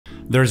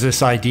There's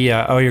this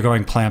idea, oh, you're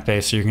going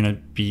plant-based, so you're going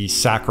to be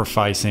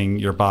sacrificing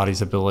your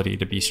body's ability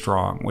to be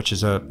strong, which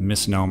is a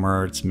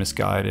misnomer, it's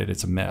misguided,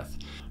 it's a myth.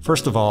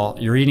 First of all,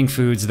 you're eating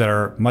foods that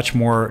are much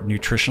more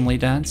nutritionally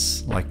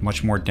dense, like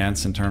much more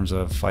dense in terms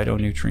of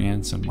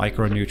phytonutrients and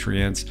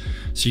micronutrients.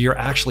 So you're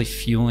actually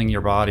fueling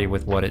your body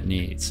with what it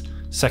needs.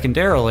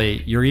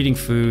 Secondarily, you're eating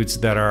foods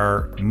that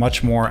are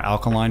much more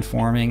alkaline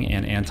forming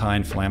and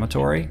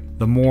anti-inflammatory.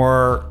 The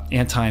more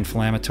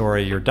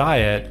anti-inflammatory your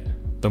diet,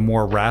 the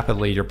more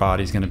rapidly your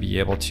body's going to be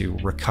able to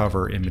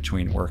recover in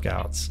between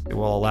workouts. It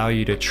will allow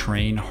you to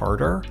train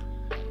harder,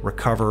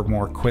 recover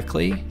more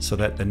quickly, so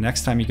that the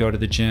next time you go to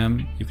the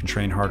gym, you can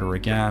train harder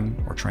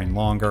again or train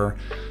longer.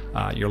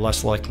 You're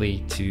less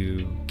likely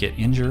to get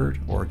injured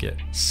or get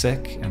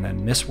sick and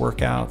then miss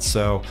workouts.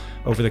 So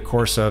over the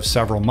course of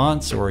several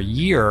months or a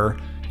year,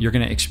 you're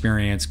going to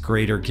experience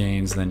greater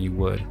gains than you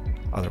would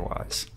otherwise.